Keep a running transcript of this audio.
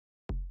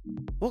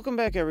Welcome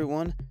back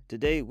everyone.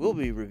 Today we'll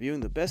be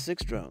reviewing the best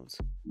 6 drones.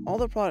 All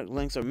the product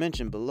links are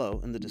mentioned below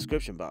in the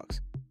description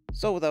box.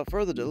 So without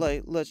further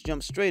delay, let's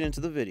jump straight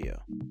into the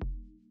video.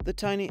 The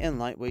tiny and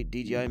lightweight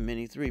DJI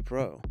Mini 3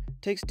 Pro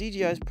takes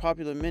DJI's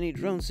popular Mini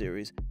drone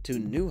series to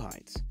new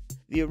heights.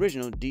 The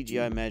original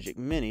DJI Magic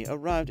Mini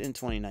arrived in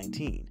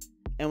 2019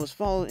 and was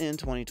followed in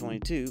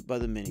 2022 by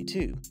the Mini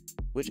 2,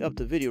 which upped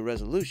the video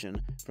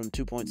resolution from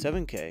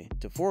 2.7K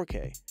to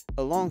 4K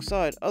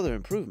alongside other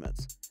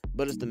improvements.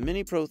 But it's the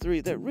Mini Pro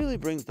 3 that really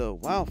brings the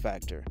wow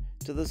factor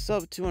to the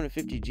sub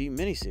 250G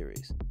mini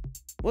series.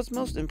 What's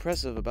most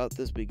impressive about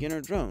this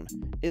beginner drone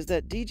is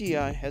that DJI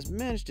has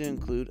managed to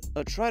include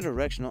a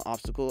tri-directional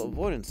obstacle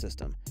avoidance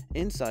system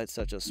inside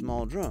such a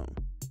small drone,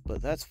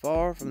 but that's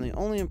far from the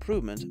only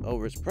improvement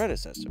over its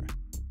predecessor.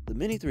 The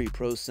Mini 3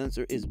 Pro's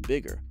sensor is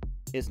bigger.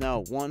 It's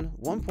now a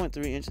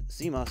 1.3-inch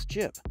CMOS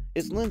chip.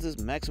 Its lens's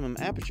maximum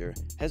aperture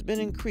has been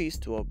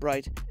increased to a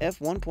bright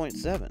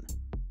f1.7.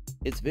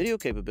 Its video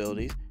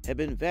capabilities have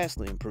been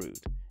vastly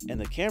improved, and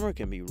the camera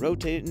can be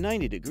rotated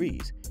 90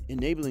 degrees,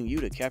 enabling you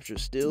to capture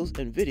stills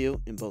and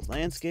video in both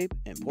landscape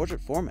and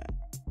portrait format.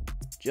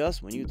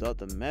 Just when you thought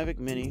the Mavic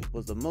Mini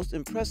was the most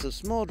impressive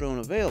small drone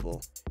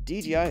available,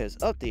 DJI has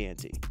upped the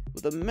ante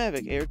with the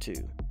Mavic Air 2,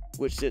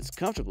 which sits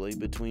comfortably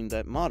between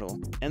that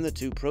model and the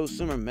two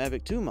prosumer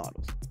Mavic 2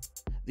 models.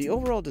 The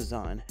overall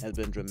design has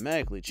been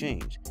dramatically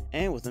changed,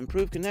 and with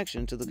improved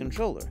connection to the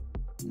controller,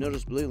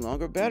 noticeably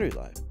longer battery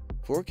life,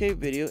 4K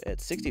video at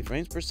 60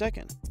 frames per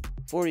second,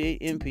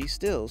 48MP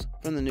stills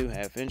from the new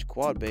half-inch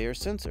quad Bayer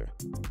sensor,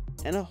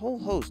 and a whole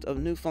host of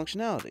new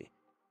functionality.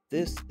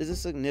 This is a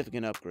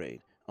significant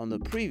upgrade on the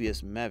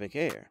previous Mavic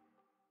Air.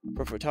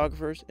 For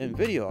photographers and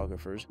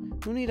videographers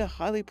who need a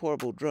highly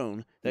portable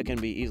drone that can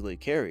be easily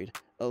carried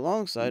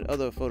alongside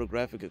other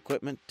photographic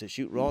equipment to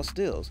shoot raw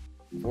stills,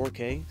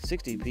 4K,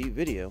 60p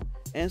video,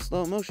 and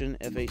slow-motion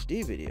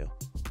FHD video,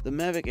 the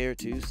Mavic Air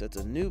 2 sets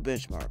a new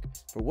benchmark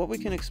for what we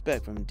can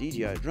expect from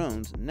DJI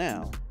drones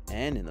now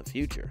and in the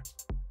future.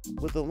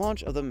 With the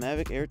launch of the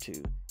Mavic Air 2,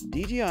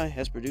 DJI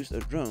has produced a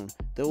drone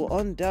that will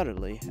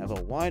undoubtedly have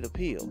a wide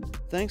appeal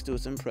thanks to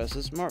its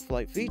impressive smart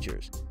flight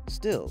features,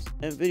 stills,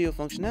 and video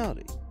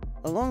functionality,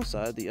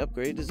 alongside the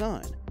upgraded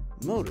design,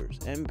 motors,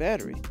 and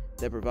battery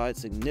that provide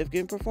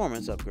significant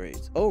performance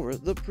upgrades over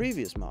the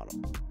previous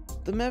model.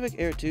 The Mavic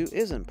Air 2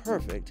 isn't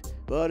perfect,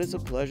 but it's a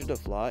pleasure to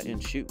fly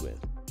and shoot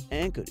with,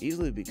 and could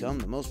easily become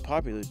the most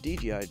popular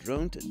DJI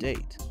drone to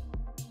date.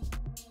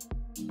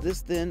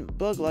 This thin,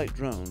 bug-like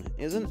drone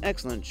is an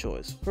excellent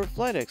choice for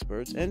flight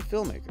experts and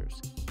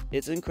filmmakers.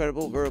 Its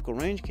incredible vertical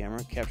range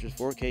camera captures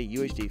 4K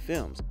UHD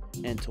films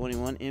and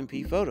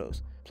 21MP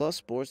photos, plus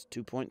sports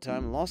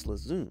 2-point-time lossless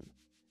zoom.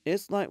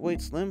 Its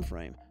lightweight slim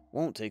frame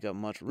won't take up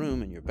much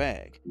room in your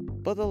bag,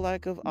 but the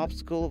lack of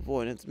obstacle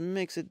avoidance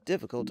makes it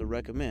difficult to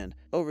recommend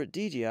over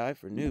DJI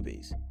for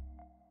newbies.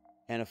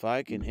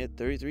 NFI can hit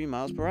 33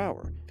 miles per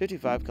hour,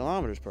 55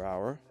 kilometers per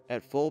hour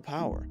at full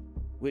power,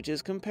 which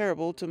is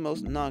comparable to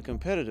most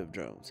non-competitive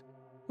drones.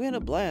 We had a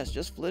blast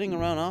just flitting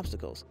around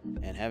obstacles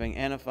and having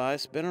NFI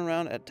spin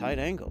around at tight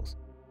angles.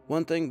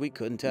 One thing we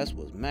couldn't test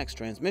was max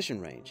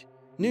transmission range.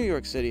 New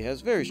York City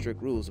has very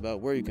strict rules about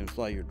where you can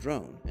fly your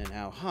drone and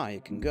how high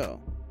it can go.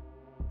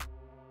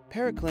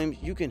 Parrot claims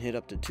you can hit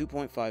up to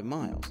 2.5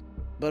 miles,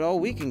 but all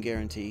we can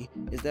guarantee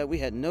is that we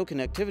had no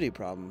connectivity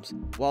problems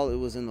while it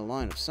was in the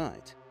line of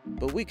sight.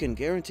 But we can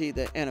guarantee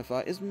that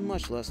NFI is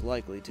much less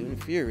likely to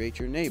infuriate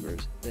your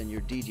neighbors than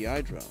your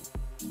DJI drone.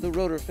 The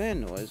rotor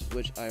fan noise,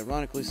 which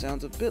ironically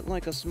sounds a bit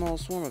like a small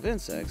swarm of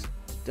insects,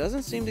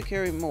 doesn't seem to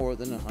carry more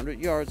than 100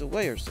 yards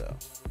away or so.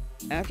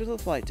 After the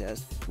flight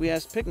test, we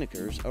asked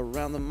picnickers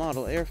around the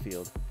model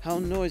airfield how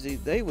noisy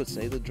they would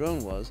say the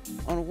drone was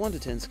on a 1 to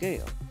 10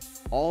 scale.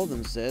 All of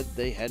them said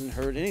they hadn't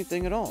heard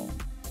anything at all,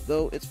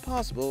 though it's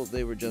possible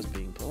they were just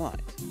being polite.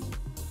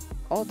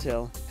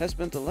 Autel has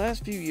spent the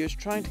last few years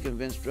trying to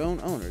convince drone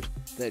owners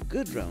that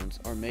good drones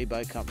are made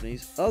by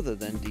companies other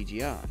than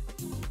DJI.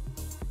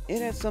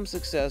 It had some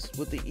success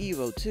with the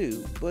Evo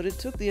 2, but it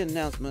took the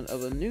announcement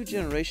of a new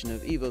generation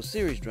of Evo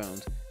series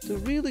drones to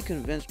really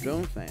convince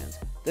drone fans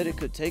that it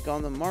could take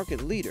on the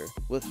market leader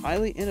with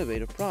highly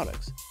innovative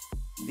products.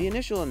 The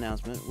initial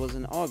announcement was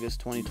in August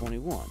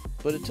 2021,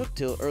 but it took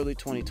till early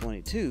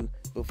 2022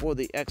 before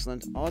the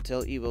excellent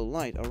Autel Evo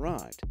Lite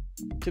arrived,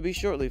 to be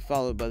shortly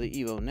followed by the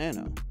Evo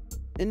Nano.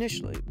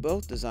 Initially,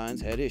 both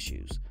designs had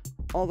issues,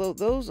 although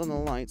those on the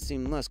Lite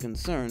seemed less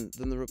concerned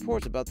than the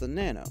reports about the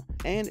Nano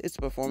and its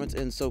performance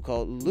in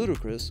so-called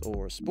ludicrous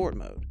or sport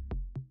mode.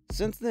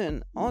 Since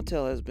then,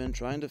 Autel has been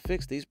trying to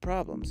fix these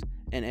problems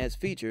and adds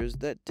features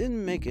that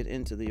didn't make it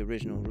into the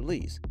original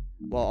release,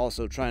 while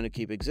also trying to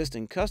keep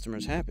existing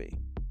customers happy.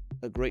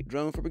 A great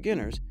drone for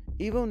beginners,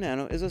 Evo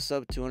Nano is a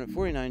sub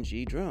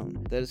 249G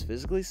drone that is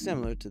physically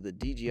similar to the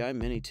DJI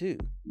Mini 2,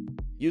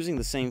 using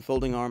the same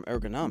folding arm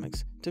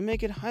ergonomics to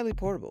make it highly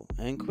portable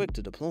and quick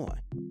to deploy.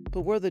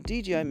 But where the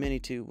DJI Mini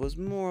 2 was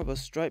more of a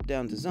striped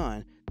down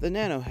design, the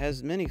Nano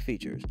has many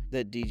features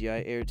that DJI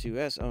Air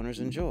 2S owners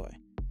enjoy.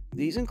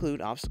 These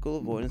include obstacle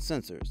avoidance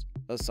sensors,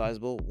 a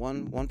sizable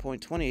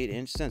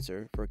 1.28-inch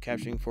sensor for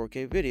capturing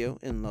 4K video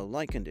in low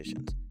light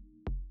conditions,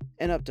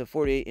 and up to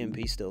 48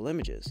 MP still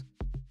images,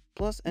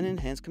 plus an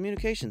enhanced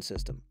communication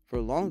system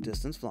for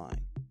long-distance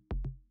flying.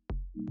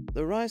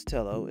 The Rise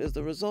Tello is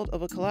the result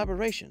of a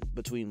collaboration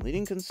between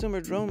leading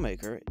consumer drone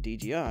maker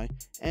DJI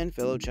and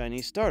fellow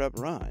Chinese startup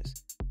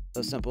Rise.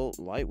 A simple,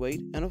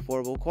 lightweight, and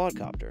affordable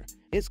quadcopter,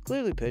 it's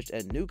clearly pitched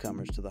at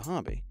newcomers to the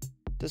hobby.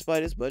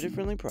 Despite its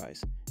budget-friendly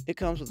price, it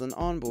comes with an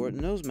onboard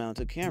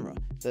nose-mounted camera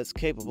that's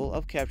capable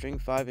of capturing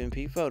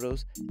 5MP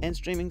photos and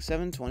streaming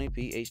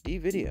 720p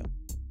HD video.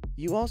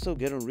 You also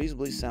get a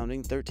reasonably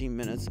sounding 13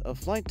 minutes of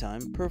flight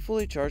time per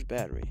fully charged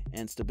battery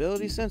and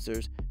stability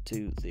sensors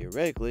to,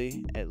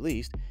 theoretically at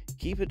least,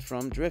 keep it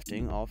from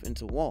drifting off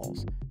into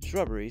walls,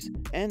 shrubberies,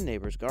 and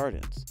neighbors'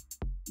 gardens.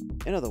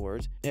 In other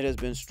words, it has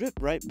been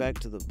stripped right back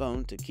to the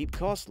bone to keep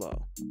costs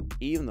low.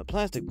 Even the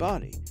plastic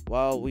body,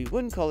 while we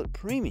wouldn't call it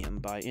premium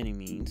by any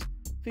means,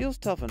 feels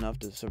tough enough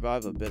to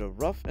survive a bit of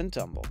rough and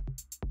tumble.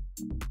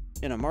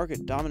 In a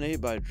market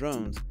dominated by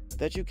drones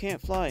that you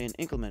can't fly in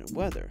inclement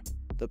weather,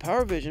 the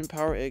PowerVision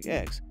PowerEgg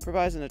X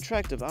provides an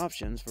attractive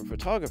option for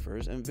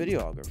photographers and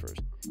videographers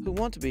who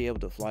want to be able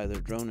to fly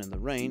their drone in the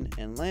rain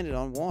and land it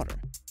on water.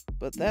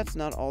 But that's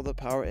not all the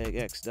PowerEgg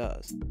X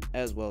does.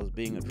 As well as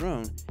being a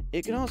drone,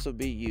 it can also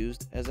be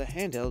used as a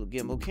handheld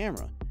gimbal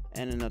camera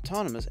and an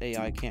autonomous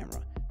AI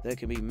camera that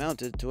can be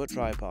mounted to a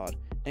tripod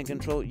and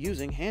controlled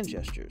using hand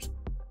gestures.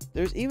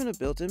 There's even a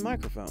built-in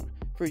microphone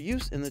for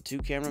use in the two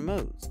camera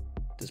modes.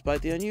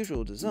 Despite the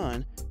unusual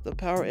design, the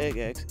PowerEgg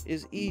X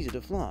is easy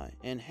to fly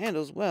and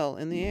handles well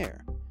in the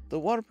air. The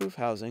waterproof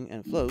housing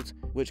and floats,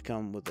 which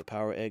come with the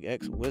PowerEgg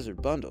X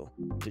Wizard bundle,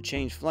 to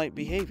change flight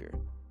behavior,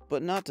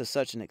 but not to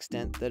such an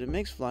extent that it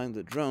makes flying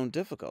the drone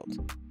difficult.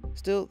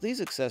 Still,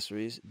 these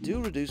accessories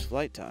do reduce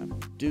flight time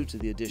due to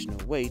the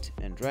additional weight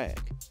and drag.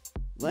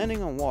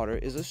 Landing on water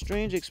is a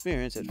strange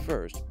experience at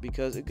first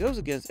because it goes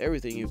against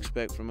everything you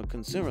expect from a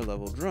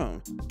consumer-level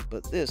drone,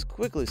 but this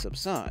quickly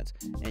subsides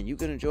and you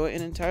can enjoy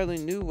an entirely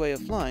new way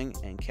of flying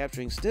and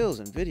capturing stills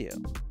and video.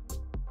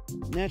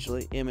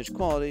 Naturally, image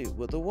quality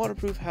with the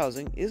waterproof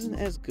housing isn't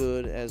as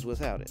good as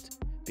without it,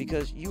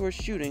 because you are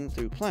shooting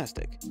through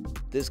plastic.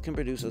 This can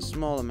produce a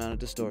small amount of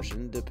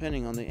distortion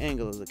depending on the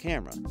angle of the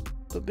camera,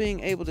 but being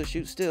able to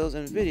shoot stills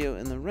and video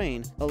in the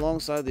rain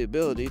alongside the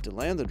ability to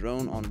land the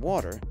drone on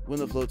water when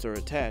the floats are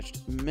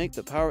attached make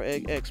the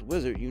PowerEgg X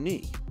Wizard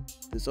unique.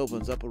 This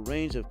opens up a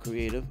range of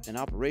creative and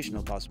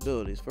operational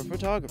possibilities for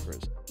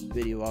photographers,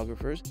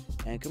 videographers,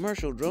 and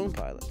commercial drone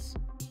pilots.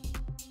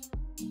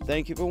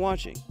 Thank you for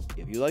watching.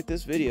 If you like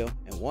this video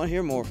and want to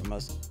hear more from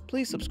us,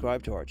 please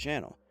subscribe to our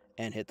channel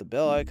and hit the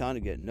bell icon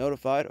to get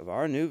notified of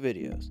our new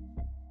videos.